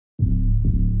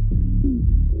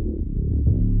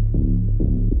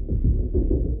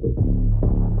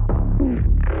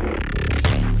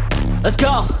Let's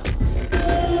go.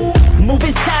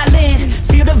 Moving silent,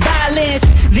 feel the violence,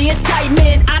 the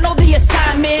incitement, I know the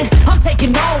assignment. I'm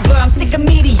taking over, I'm sick of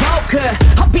mediocre.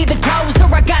 I'll be the closer,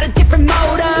 I got a different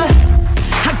motor.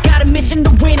 I got a mission to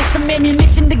win and some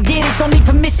ammunition to get it. Don't need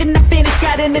permission to finish,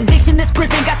 got an addiction that's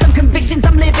gripping. Got some convictions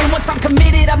I'm living, once I'm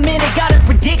committed I'm in it. Got a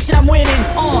prediction, I'm winning.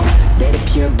 They're the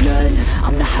pure bloods,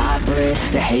 I'm the hybrid.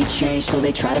 They hate change, so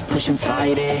they try to push and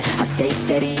fight it. I stay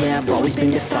steady, yeah, I've always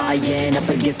been defiant. Up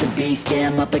against the beast, yeah,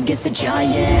 I'm up against a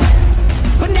giant.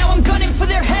 But now I'm gunning for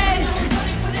their heads,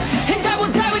 and I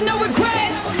will die with no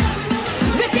regrets.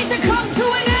 This needs to come to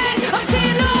an end, I'm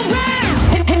seeing no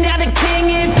red. And now the king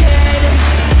is dead.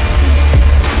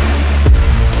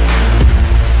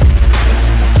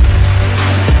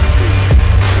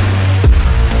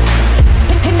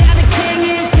 And now the king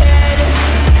is dead.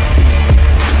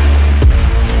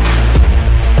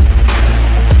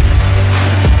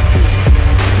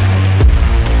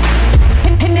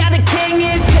 And now the king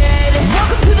is dead.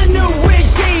 Welcome to the new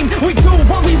regime. We do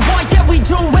what we want, yeah, we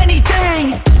do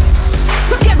anything.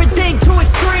 Took everything to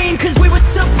extreme, cause we were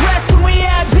suppressed when we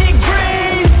had big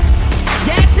dreams.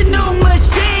 Yeah, it's a new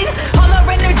machine, all our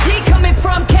energy coming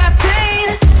from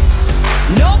caffeine.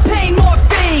 No pain,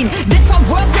 morphine, this our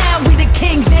world now, we the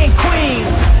kings and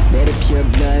queens. They're the pure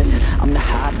bloods, I'm the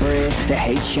hybrid. They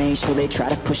hate change, so they try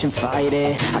to push and fight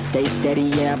it. I stay steady,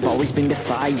 yeah, I've always been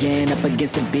defiant. Up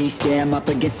against the beast, yeah, I'm up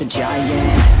against a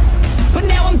giant. But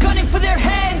now I'm gunning for their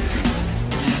heads,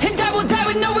 and I will die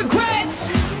with no regrets.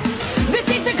 This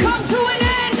needs to come to an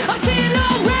end, I'm seeing no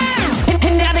red.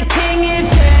 And now the king is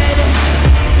dead.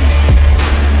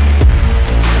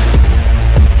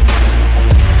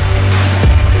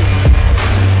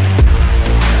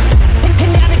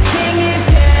 And now the king is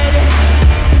dead.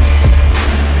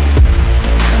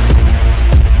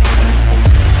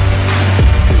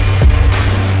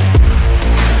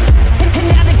 And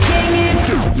now the king is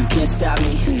dead. You can't stop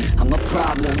me, I'm a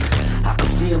problem. I can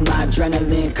feel my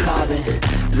adrenaline calling.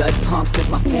 Blood pumps as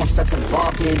my form starts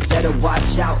evolving. Better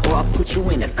watch out or I'll put you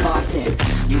in a coffin.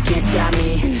 You can't stop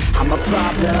me, I'm a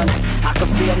problem. I can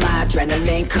feel my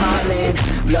adrenaline calling.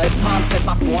 Blood pumps as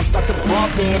my form starts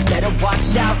evolving. Better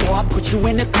watch out or I'll put you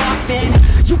in a coffin.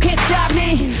 You can't stop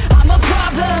me, I'm a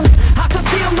problem. I can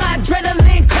feel my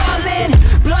adrenaline calling.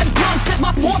 Blood pumps as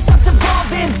my form starts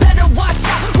evolving. Better watch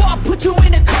out